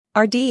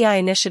Are DEI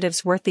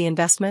initiatives worth the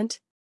investment?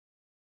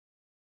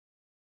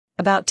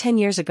 About 10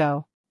 years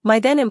ago, my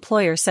then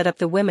employer set up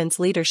the Women's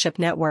Leadership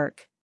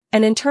Network,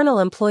 an internal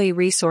employee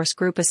resource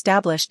group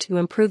established to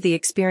improve the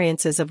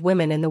experiences of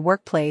women in the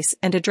workplace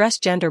and address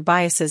gender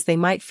biases they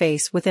might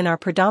face within our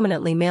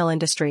predominantly male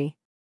industry.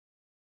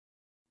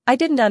 I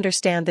didn't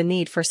understand the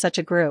need for such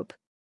a group.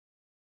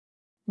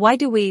 Why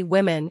do we,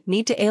 women,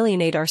 need to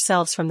alienate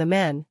ourselves from the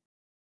men?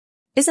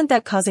 Isn't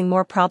that causing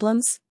more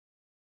problems?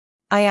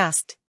 I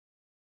asked.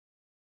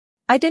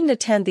 I didn't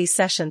attend these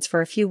sessions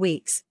for a few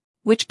weeks,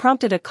 which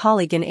prompted a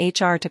colleague in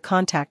HR to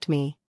contact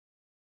me.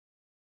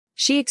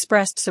 She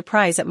expressed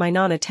surprise at my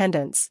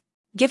non-attendance,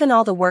 given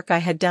all the work I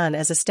had done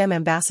as a STEM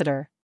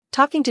ambassador,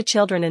 talking to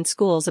children in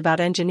schools about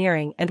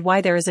engineering and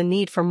why there is a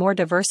need for more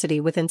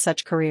diversity within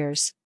such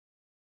careers.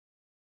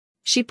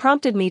 She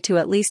prompted me to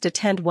at least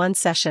attend one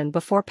session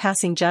before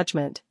passing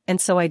judgment,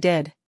 and so I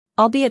did,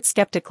 albeit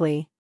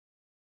skeptically.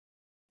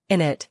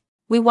 In it,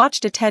 we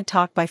watched a TED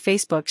Talk by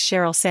Facebook's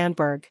Sheryl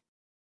Sandberg.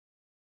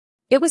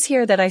 It was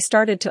here that I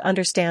started to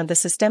understand the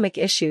systemic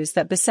issues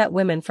that beset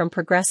women from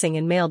progressing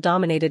in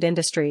male-dominated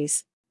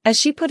industries, as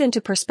she put into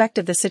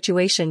perspective the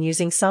situation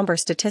using somber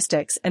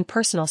statistics and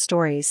personal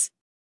stories.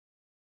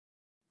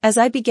 As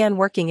I began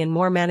working in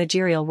more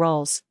managerial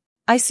roles,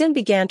 I soon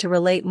began to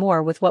relate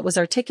more with what was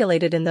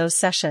articulated in those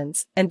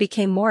sessions and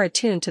became more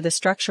attuned to the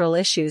structural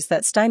issues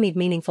that stymied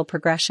meaningful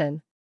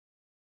progression.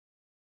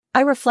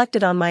 I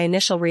reflected on my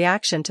initial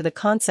reaction to the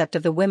concept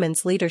of the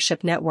Women's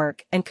Leadership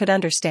Network and could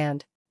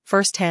understand,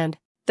 firsthand,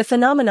 the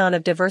phenomenon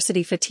of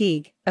diversity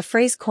fatigue, a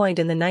phrase coined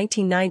in the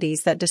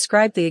 1990s that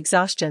described the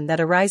exhaustion that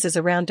arises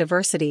around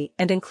diversity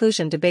and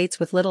inclusion debates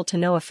with little to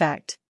no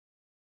effect.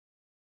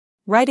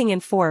 Writing in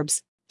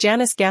Forbes,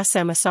 Janice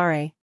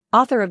Gassam-Asare,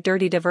 author of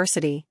Dirty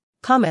Diversity,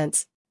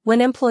 comments,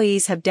 when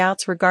employees have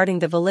doubts regarding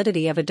the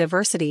validity of a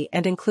diversity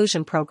and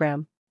inclusion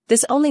program,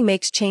 this only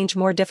makes change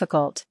more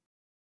difficult.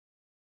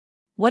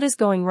 What is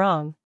going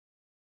wrong?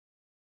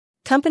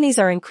 Companies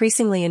are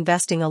increasingly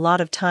investing a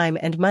lot of time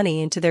and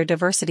money into their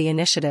diversity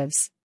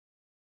initiatives.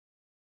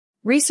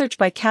 Research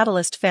by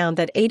Catalyst found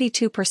that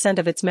 82%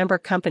 of its member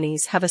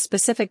companies have a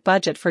specific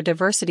budget for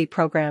diversity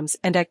programs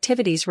and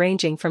activities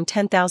ranging from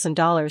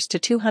 $10,000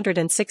 to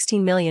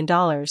 $216 million.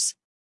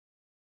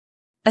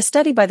 A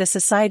study by the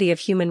Society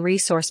of Human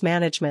Resource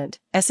Management,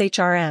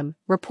 SHRM,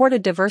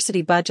 reported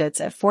diversity budgets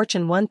at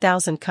Fortune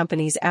 1000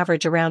 companies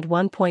average around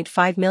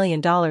 $1.5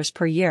 million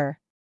per year.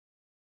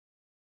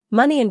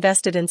 Money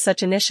invested in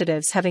such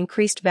initiatives have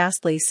increased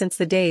vastly since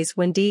the days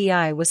when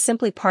DEI was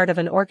simply part of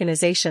an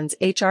organization's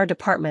HR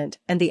department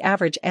and the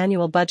average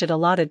annual budget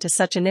allotted to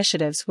such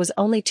initiatives was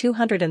only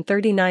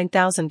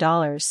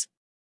 $239,000.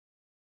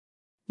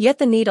 Yet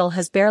the needle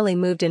has barely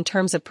moved in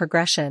terms of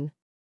progression.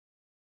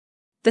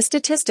 The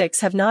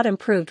statistics have not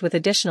improved with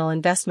additional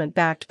investment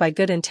backed by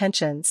good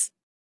intentions.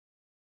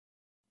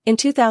 In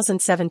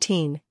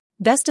 2017,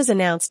 Vestas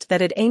announced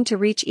that it aimed to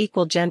reach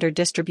equal gender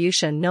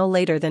distribution no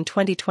later than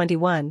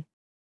 2021.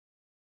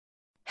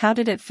 How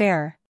did it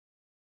fare?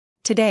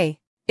 Today,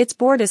 its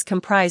board is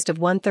comprised of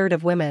 1/3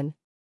 of women.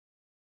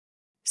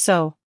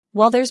 So,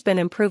 while there's been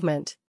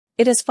improvement,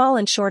 it has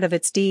fallen short of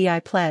its DEI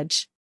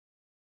pledge.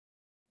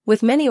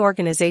 With many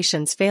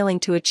organizations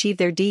failing to achieve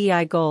their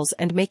DEI goals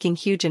and making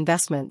huge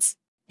investments,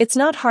 it's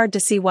not hard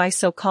to see why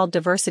so-called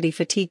diversity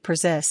fatigue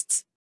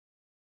persists.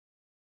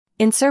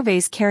 In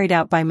surveys carried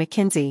out by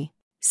McKinsey,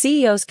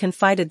 CEOs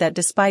confided that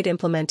despite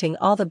implementing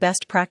all the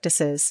best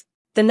practices,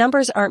 the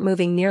numbers aren't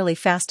moving nearly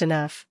fast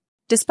enough,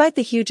 despite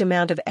the huge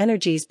amount of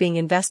energies being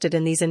invested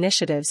in these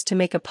initiatives to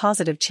make a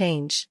positive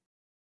change.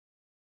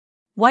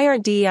 Why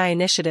aren't DEI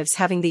initiatives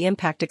having the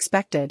impact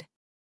expected?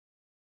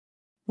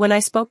 When I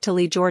spoke to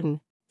Lee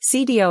Jordan,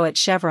 CDO at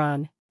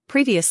Chevron,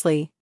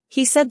 previously,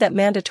 he said that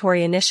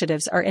mandatory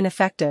initiatives are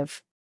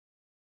ineffective.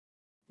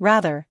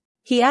 Rather,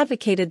 he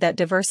advocated that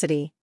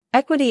diversity,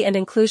 equity and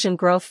inclusion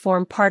growth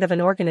form part of an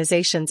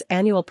organization's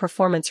annual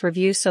performance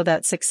review so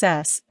that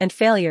success and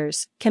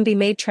failures can be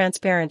made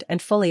transparent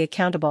and fully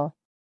accountable.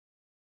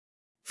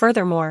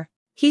 Furthermore,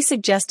 he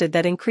suggested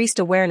that increased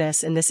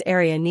awareness in this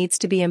area needs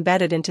to be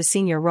embedded into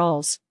senior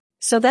roles,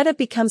 so that it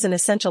becomes an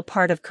essential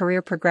part of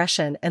career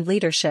progression and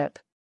leadership.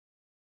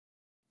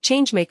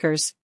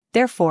 Changemakers,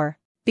 therefore,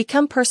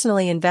 become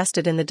personally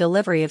invested in the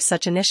delivery of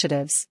such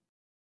initiatives.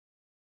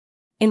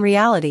 In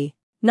reality,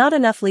 not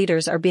enough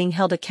leaders are being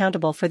held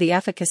accountable for the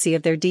efficacy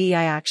of their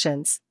DEI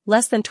actions,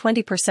 less than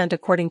 20%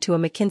 according to a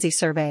McKinsey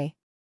survey.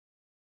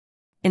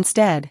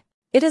 Instead,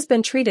 it has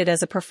been treated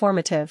as a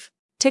performative,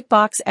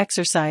 tick-box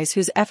exercise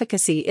whose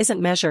efficacy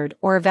isn't measured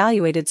or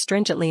evaluated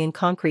stringently in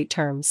concrete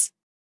terms.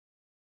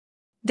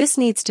 This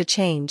needs to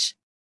change.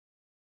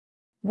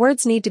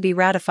 Words need to be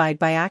ratified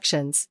by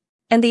actions,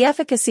 and the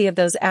efficacy of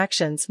those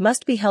actions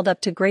must be held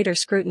up to greater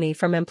scrutiny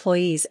from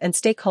employees and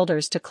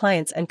stakeholders to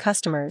clients and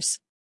customers.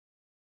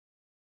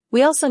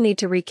 We also need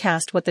to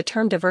recast what the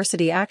term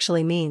diversity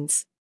actually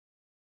means.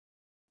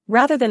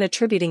 Rather than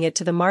attributing it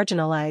to the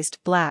marginalized,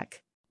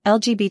 Black,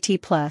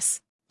 LGBT+,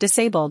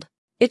 disabled,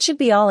 it should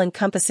be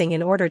all-encompassing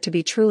in order to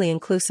be truly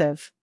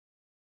inclusive.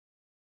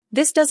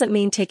 This doesn't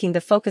mean taking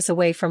the focus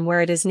away from where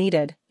it is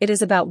needed, it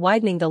is about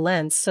widening the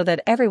lens so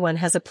that everyone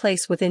has a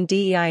place within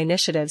DEI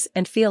initiatives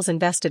and feels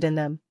invested in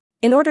them,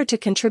 in order to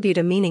contribute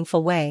a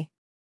meaningful way.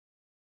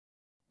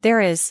 There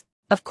is,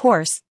 of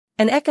course,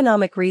 an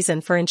economic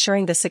reason for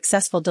ensuring the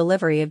successful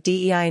delivery of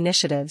DEI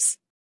initiatives.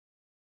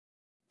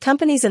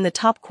 Companies in the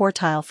top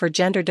quartile for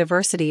gender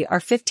diversity are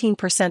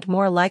 15%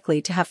 more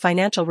likely to have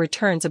financial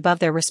returns above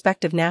their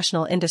respective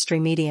national industry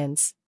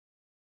medians.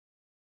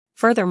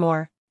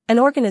 Furthermore, an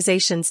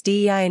organization's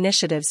DEI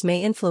initiatives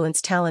may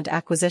influence talent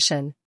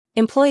acquisition,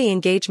 employee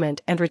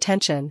engagement and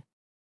retention.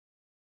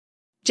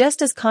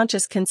 Just as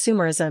conscious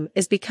consumerism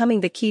is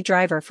becoming the key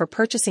driver for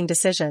purchasing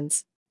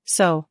decisions,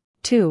 so,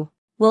 too,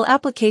 will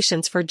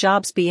applications for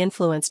jobs be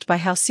influenced by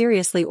how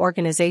seriously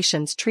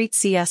organizations treat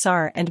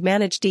CSR and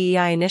manage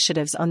DEI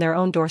initiatives on their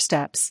own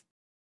doorsteps.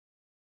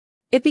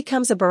 It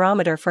becomes a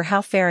barometer for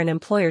how fair an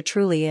employer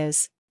truly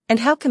is, and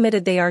how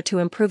committed they are to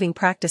improving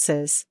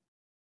practices.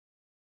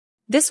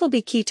 This will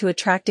be key to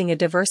attracting a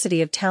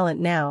diversity of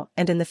talent now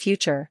and in the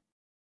future.